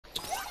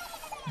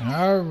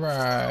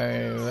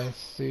Alright, let's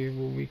see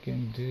what we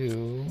can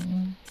do.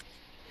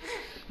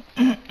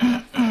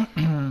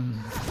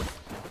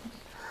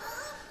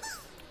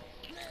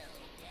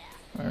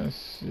 Let's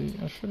see,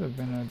 I should have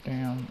been a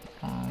damn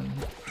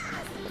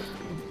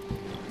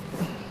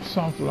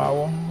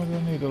sunflower, but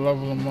I need to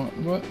level them up,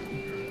 but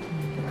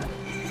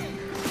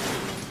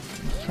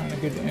trying to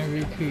get the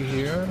MVP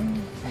here.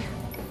 Oh,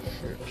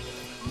 shit.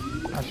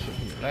 I should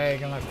be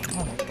lagging like a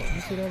motherfucker.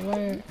 You see that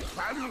lag?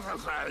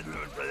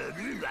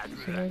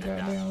 See that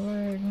goddamn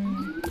lag,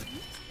 man?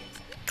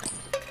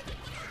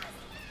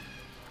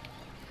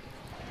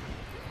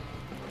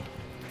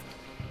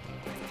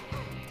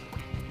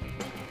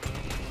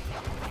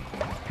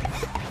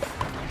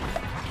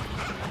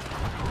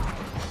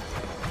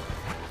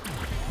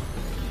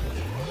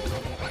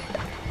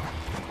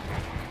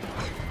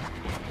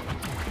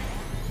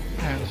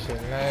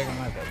 Shit lagging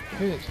like a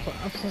bitch.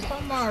 For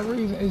some odd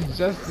reason, it's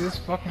just this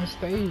fucking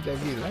stage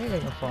that be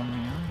lagging for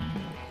me.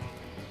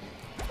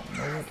 I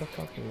don't know what the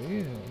fuck it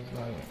is. It's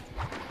like,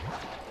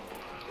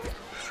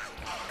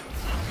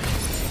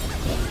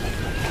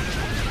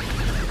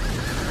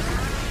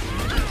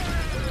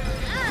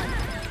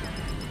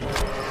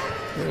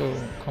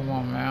 dude, come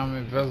on, man. I'm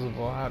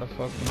invisible. How the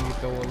fuck can you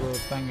throw a little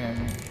thing at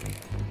me?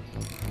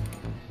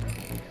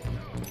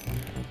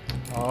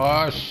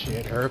 Oh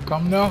shit! Here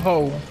come the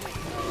hoe.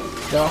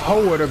 The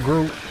hoe of the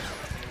group.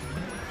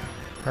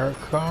 Here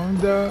come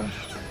the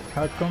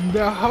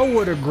hoe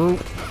of the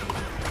group.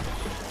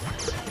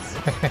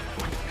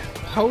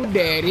 Ho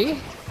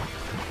daddy.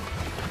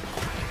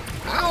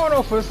 I don't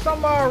know, for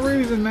some odd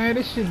reason, man,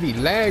 this should be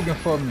lagging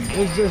for me.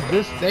 It's just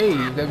this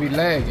stage that be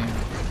lagging.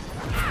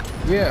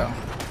 Yeah.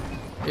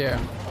 Yeah.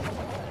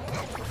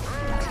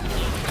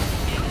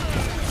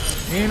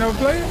 You ain't no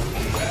player?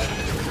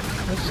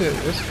 That shit,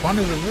 it's fun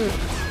as a bitch.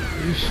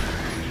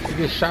 You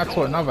get shot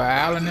to another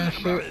island and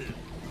shit.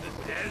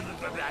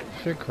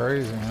 Shit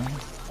crazy, man.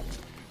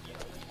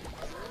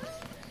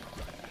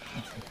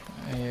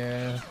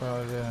 Yeah, it's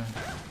probably that.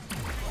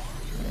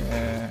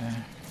 Yeah.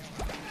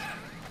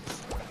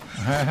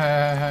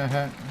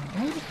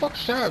 Who the fuck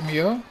shot me,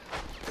 yo?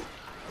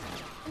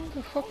 Who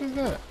the fuck is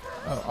that?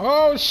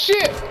 Oh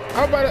shit!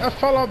 I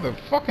fell off the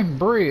fucking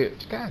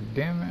bridge. God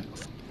damn it.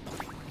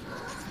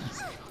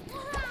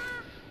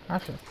 I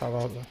should fall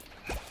off the...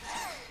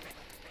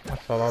 I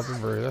fell off the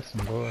bridge. That's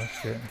some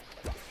bullshit.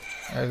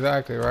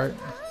 Exactly, right?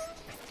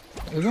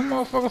 Is them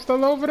motherfuckers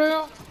still over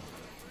there?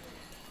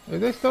 Is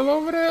they still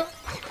over there?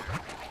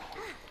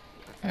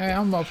 Hey,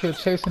 I'm up here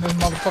chasing this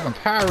motherfucking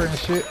pirate and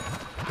shit.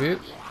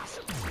 Bitch.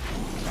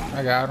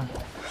 I got him.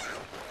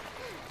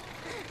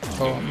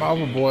 Oh, my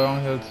other boy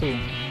on here too.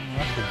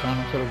 I should join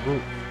him to the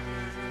group.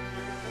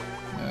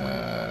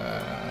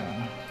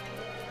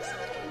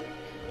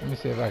 Let me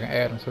see if I can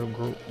add him to the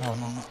group. Hold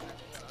on.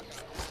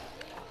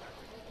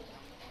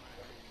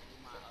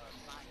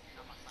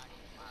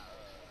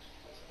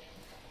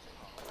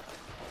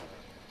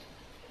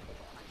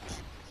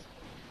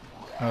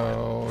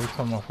 Oh, we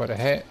talking about for the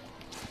hat?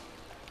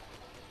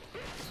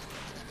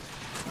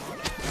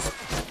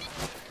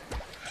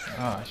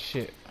 Oh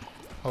shit.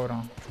 Hold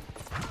on.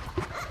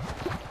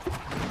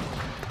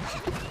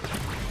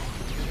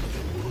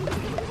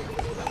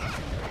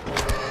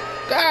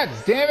 God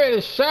damn it,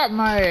 it shot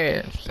my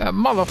ass. That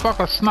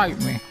motherfucker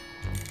sniped me.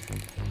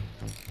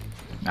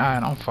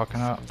 Alright, I'm fucking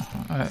up.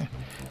 Alright,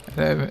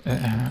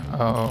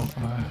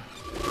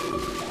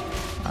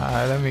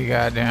 let me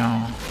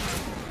goddamn.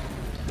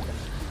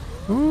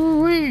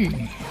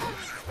 Ooh-wee.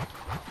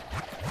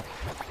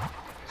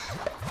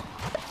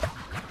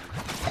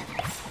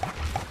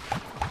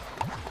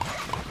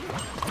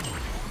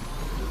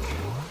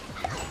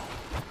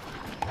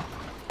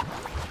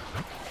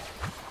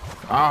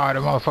 Ah, the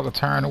motherfucker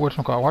turned the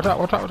whatchamacallit. Watch out,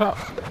 watch out, watch out.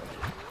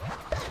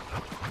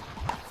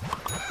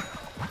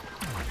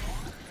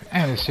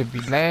 And this should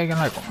be lagging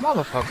like a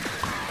motherfucker.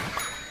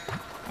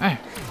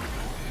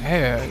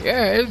 Yeah,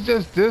 it's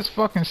just this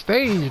fucking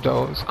stage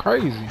though. It's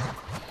crazy.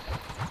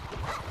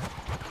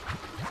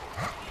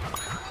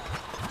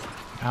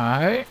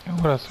 Alright,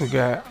 what else we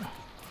got?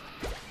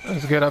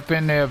 Let's get up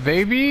in there,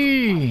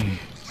 baby.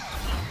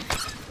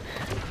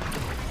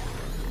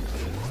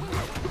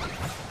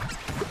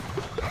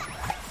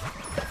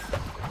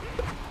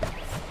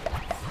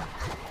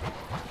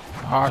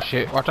 Oh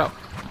shit, watch out.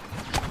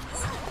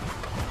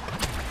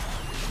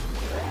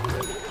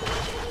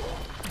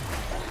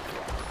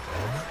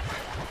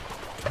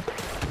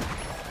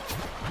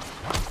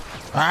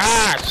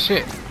 Ah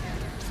shit.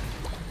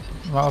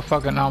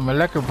 Motherfucking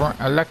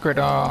electric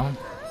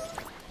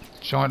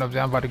joint up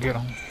there, I'm about to get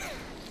him.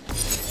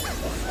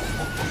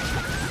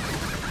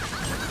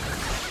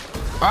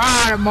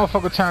 Ah, that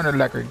motherfucker turned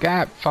electric.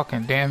 God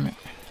fucking damn it.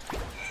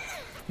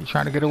 He's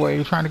trying to get away,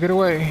 he's trying to get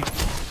away.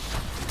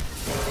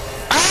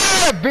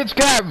 Ah, that bitch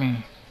got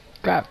me.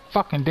 God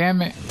fucking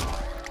damn it.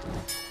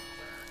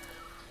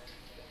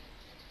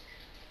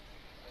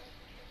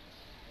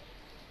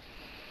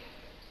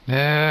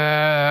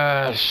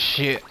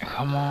 Shit.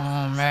 Come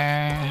on,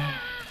 man.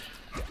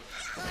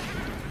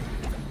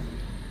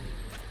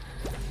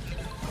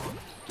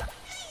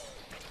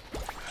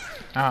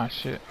 Ah,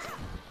 shit.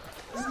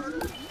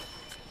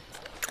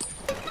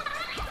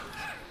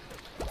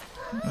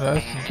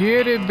 Let's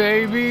get it,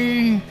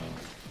 baby.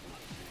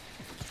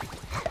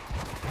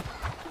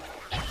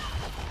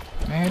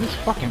 Man, this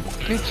fucking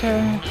bitch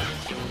ass.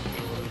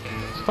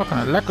 It's fucking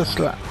a liquor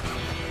slap.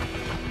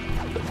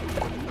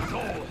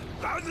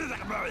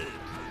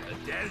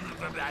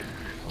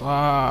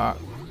 Fuck.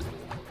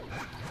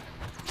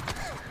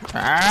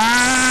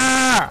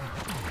 Ah!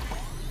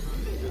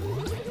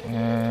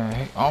 Yeah,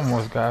 he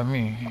almost got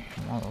me,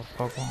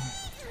 motherfucker.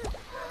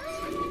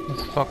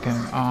 This fucking,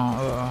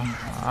 and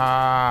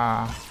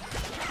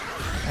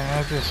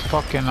that's this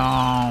fucking,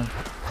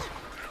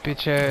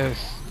 bitch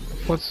ass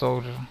foot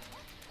soldier.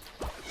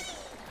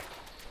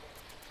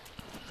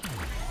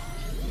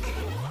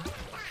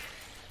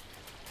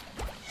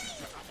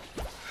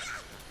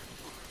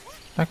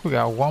 I think we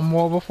got one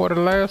more before the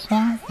last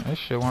one. This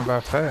shit went by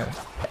fast.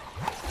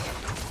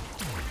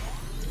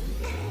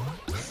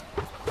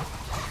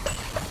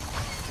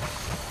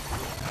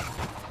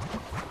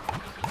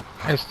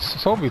 It's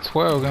supposed to be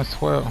 12 against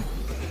 12.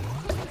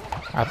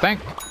 I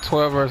think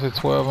 12 versus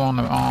 12 on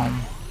the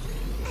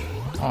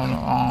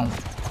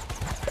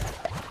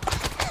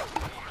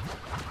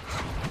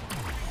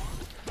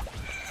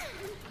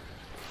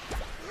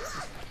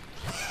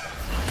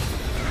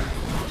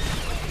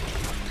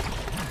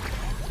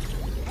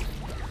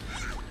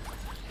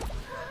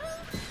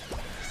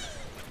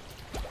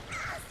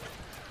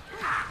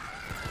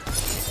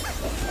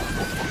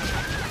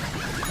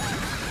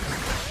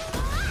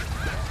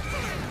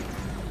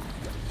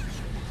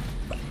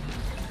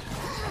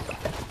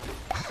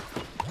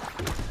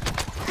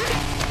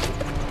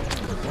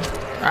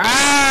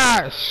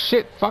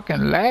shit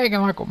fucking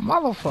lagging like a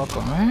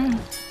motherfucker, man.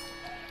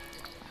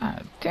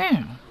 God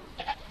damn.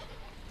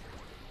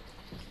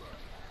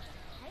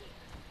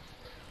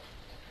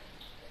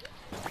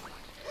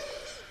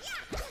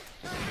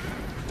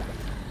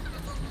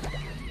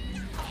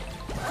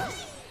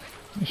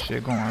 This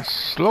shit going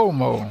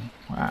slow-mo.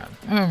 God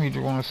damn, you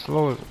going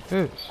slow as a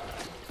bitch.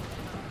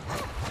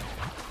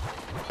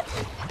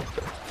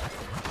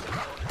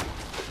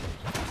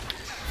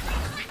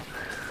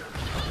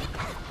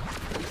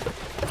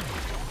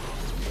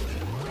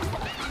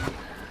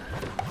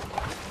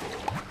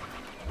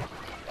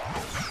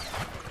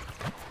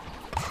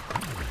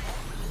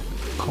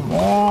 Come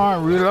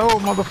on, reload,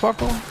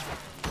 motherfucker.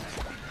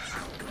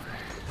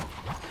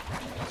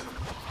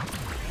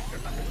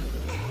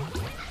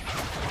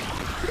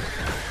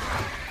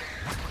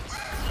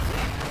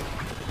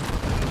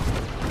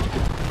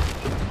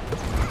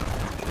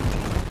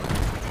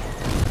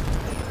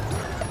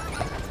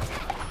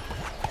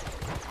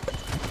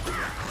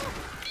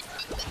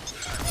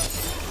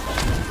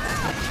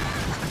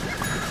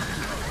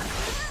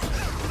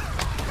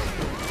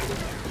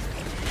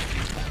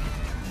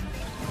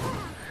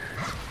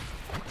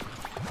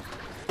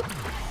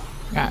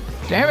 God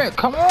damn it,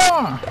 come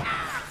on!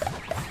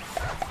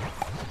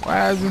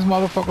 Why is this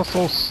motherfucker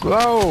so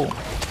slow?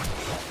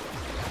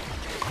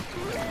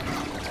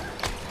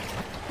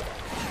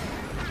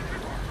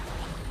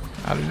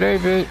 Not today,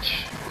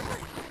 bitch.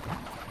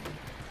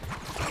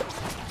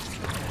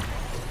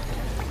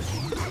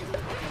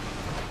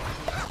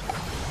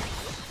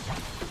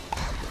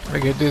 I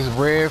get this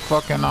red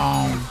fucking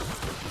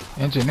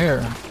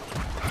engineer.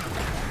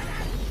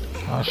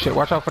 Oh shit,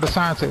 watch out for the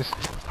scientist.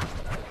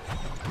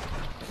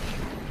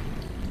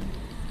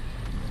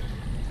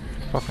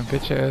 Fucking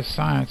bitch ass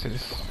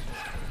scientist.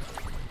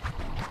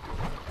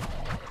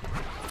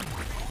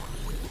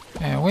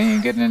 Man, we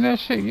ain't getting in that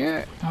shit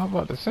yet. I was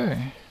about to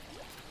say.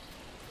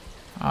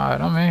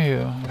 Alright, I'm in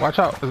here. Watch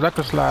out,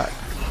 electric slide.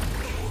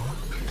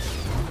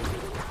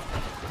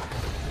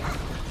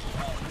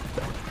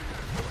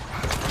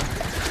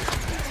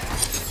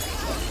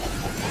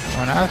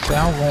 When I say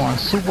I'm going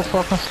super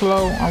fucking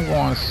slow, I'm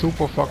going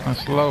super fucking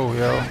slow,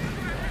 yo.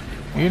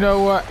 You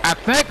know what? I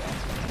think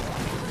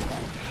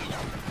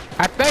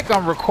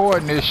I'm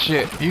recording this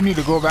shit. You need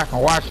to go back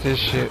and watch this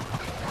shit.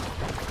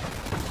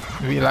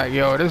 Be like,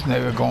 yo, this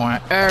nigga going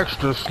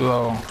extra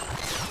slow.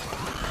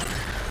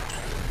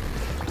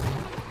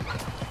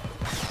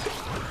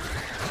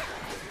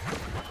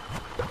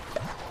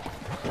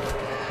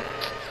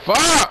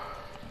 Fuck!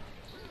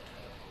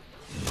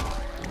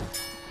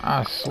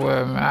 I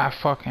swear, man, I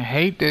fucking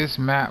hate this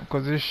map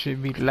because this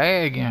shit be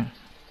lagging.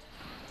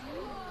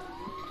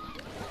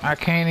 I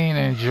can't even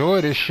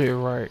enjoy this shit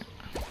right.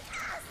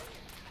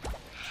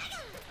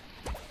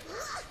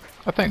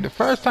 I think the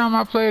first time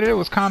I played it, it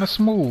was kind of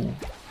smooth.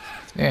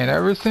 And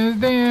ever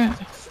since then,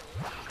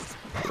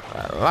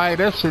 like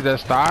that shit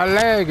that started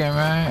lagging,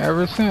 man,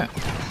 ever since.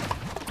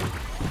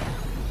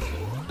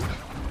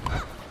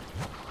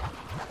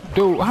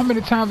 Dude, how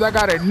many times I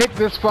gotta nick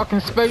this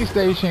fucking space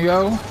station,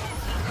 yo?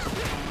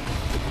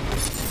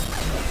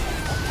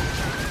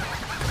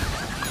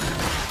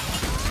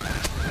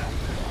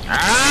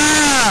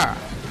 Ah!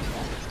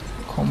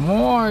 Come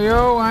on,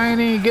 yo, I ain't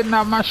even getting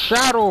out my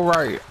shadow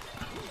right.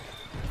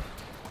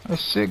 This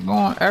shit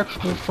going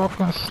extra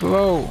fucking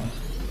slow.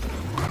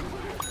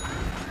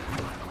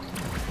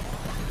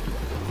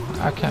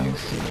 I can't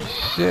see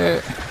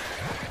shit.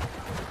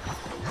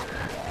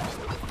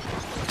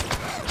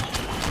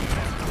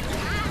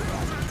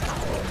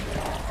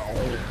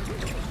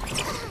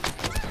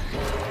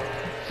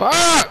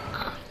 Fuck!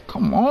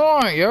 Come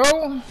on,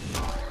 yo!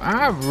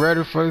 I'm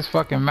ready for this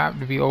fucking map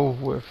to be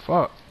over with.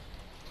 Fuck.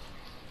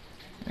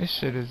 This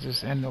shit is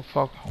just in the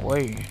fucking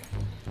way.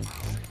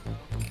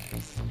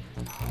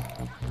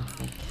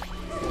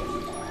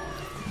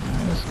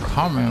 Man, it's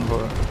coming,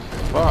 but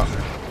fuck.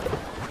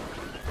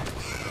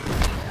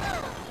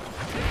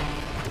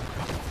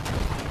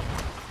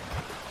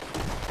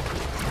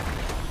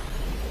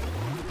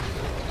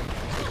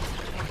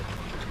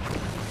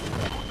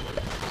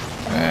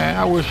 Man,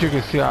 I wish you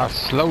could see how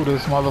slow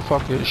this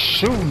motherfucker is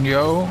shooting,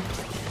 yo.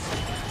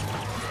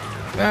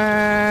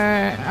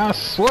 Man, I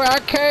swear I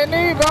can't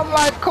even. I'm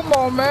like, come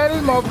on, man.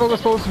 This motherfucker's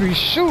supposed to be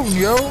shooting,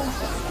 yo.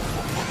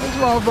 This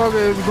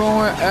motherfucker is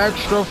going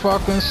extra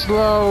fucking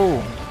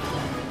slow.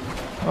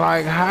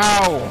 Like,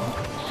 how?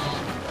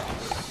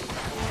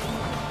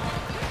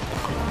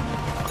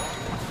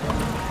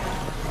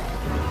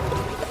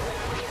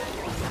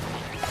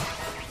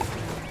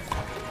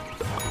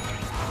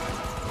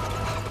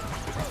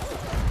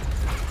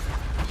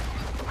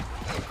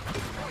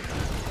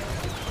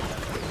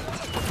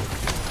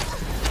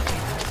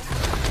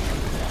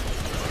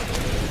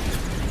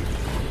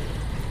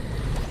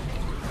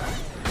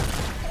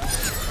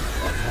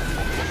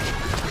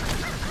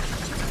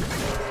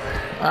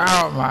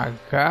 Oh my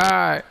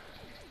god.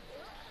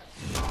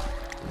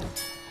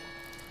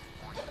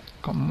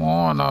 Come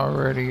on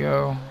already,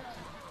 yo.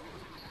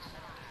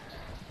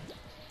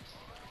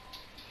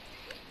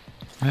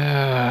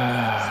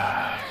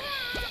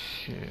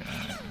 Shit.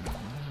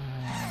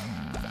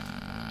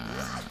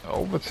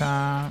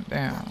 Overtime.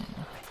 Damn.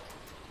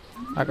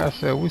 Like I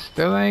said, we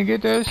still ain't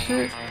get that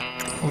shit.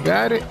 We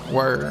got it?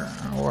 Word.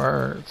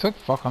 Word. It took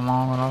fucking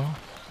long enough.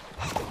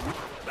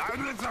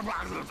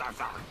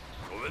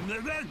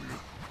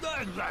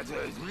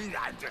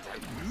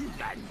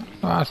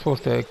 I was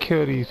supposed to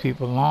kill these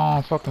people a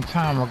long fucking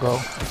time ago.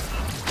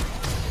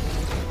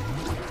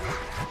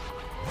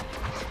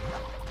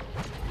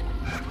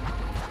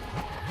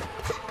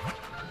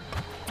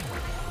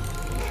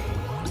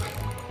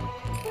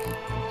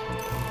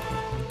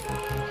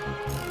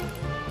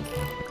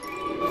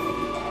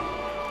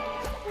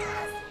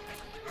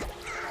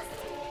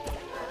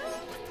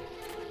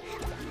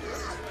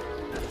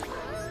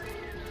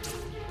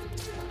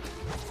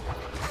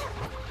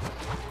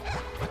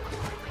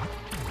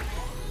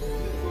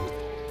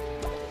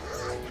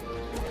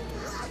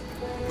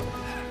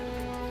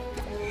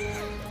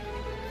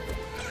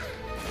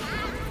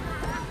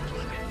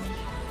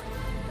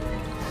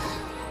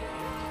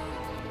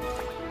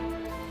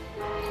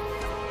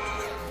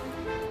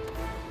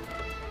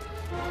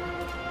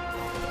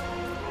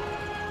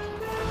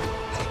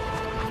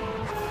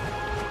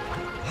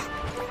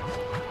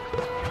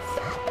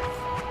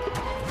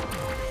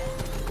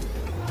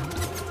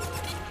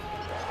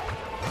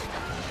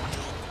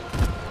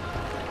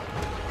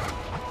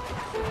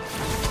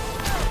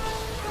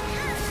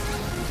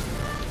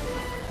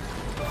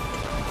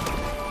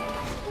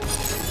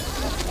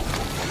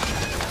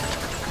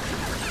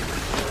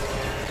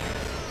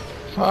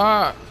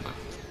 Fuck.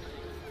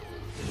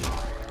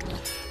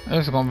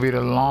 This is gonna be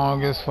the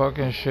longest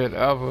fucking shit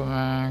ever,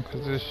 man,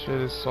 cause this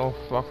shit is so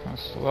fucking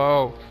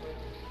slow.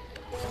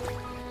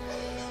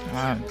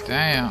 God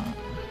damn.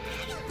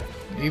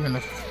 Even the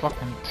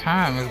fucking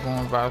time is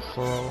going by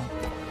slow.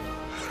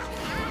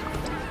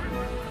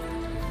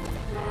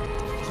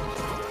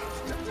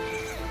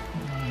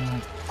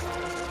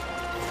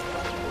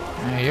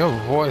 Man, your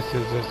voice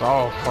is just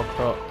all fucked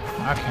up.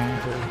 I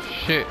can't hear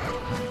shit.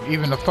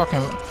 Even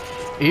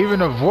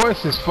the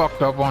voice is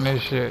fucked up on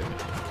this shit.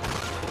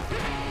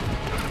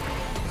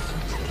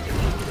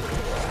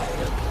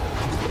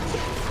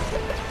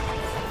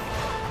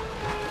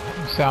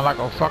 You sound like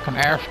a fucking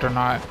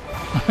astronaut.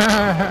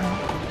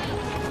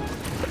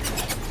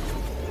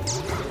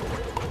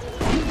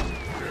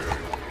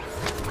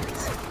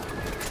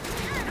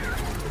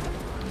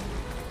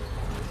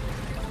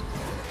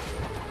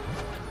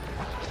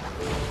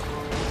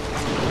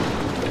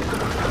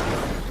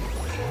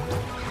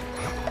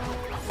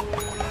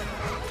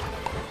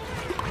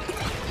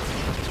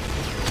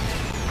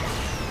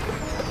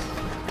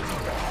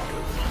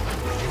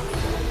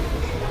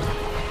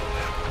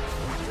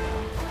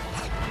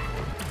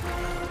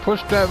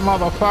 Push that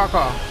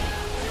motherfucker.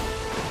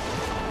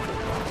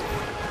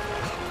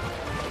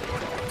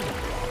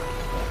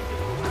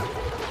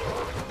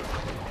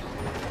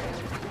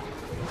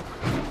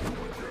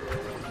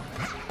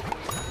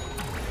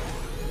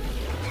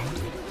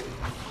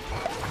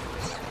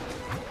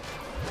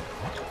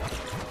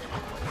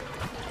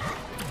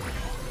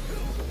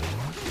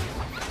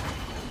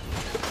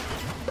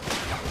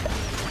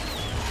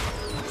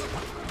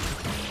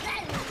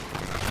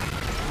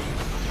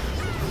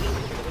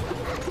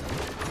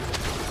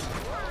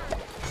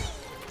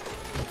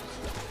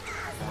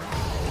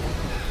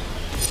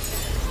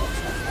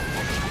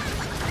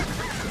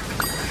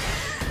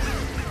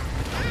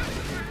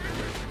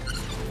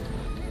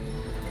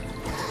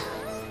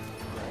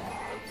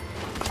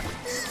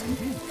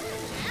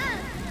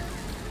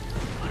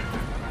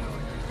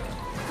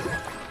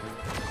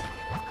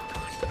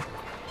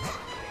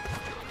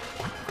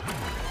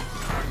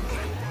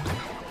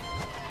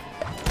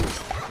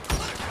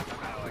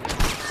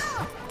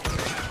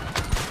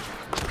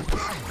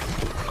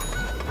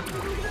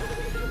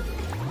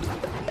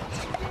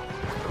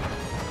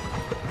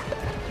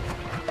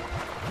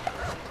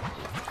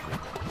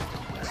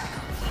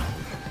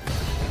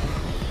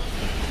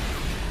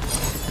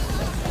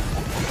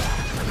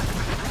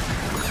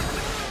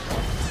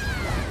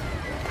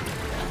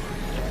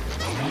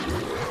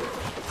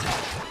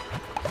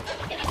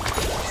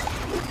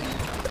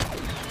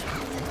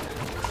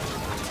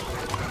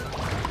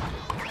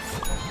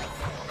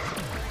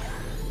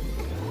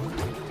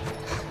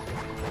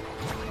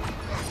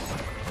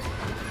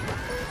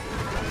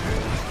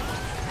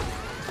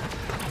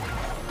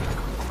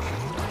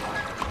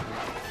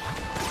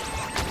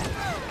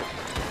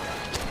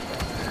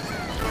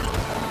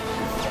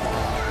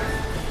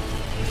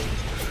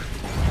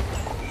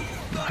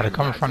 Are they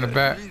coming from the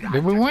back?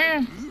 Did we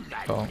win?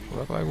 Oh,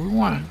 look like we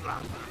won.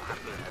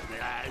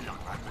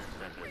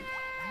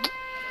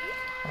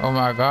 Oh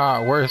my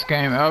god, worst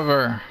game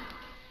ever.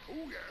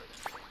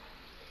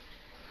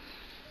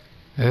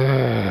 Nah,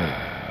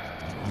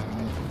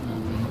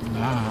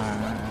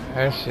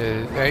 that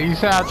shit. Hey, you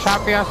see how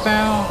choppy I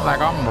sound?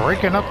 Like I'm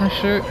breaking up and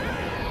shit.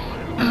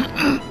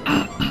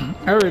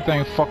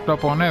 Everything fucked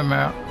up on that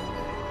map.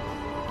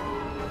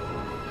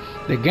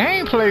 The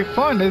gameplay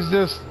fun is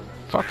just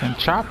fucking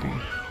choppy.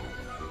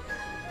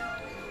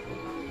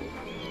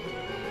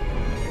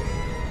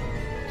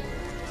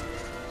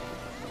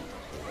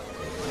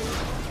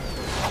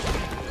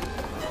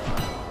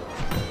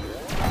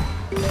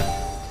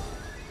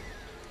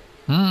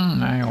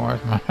 I ain't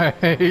wash my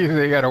ass.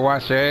 You gotta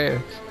wash your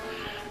ass.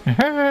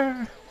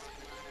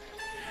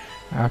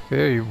 I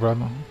feel you,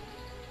 brother.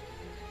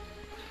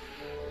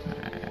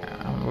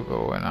 I'm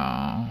going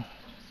on.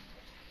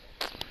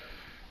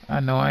 I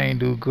know I ain't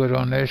do good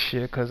on that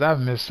shit because I've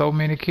missed so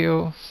many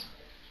kills.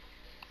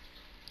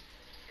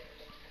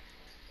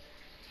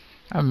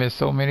 I missed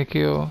so many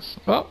kills.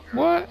 Oh,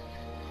 what?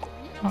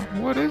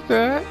 What is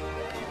that?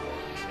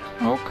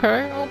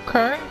 Okay,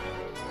 okay.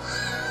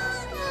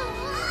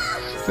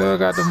 Still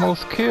got the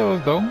most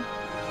kills though.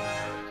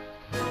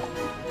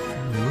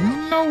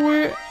 You know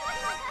it.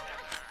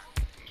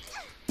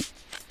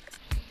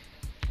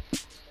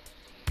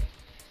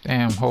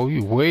 Damn, ho,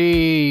 you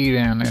way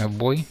down there,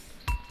 boy.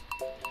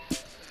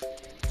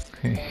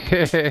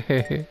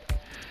 Hey,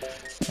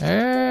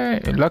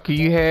 lucky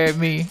you had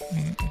me.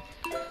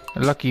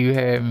 Lucky you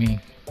had me.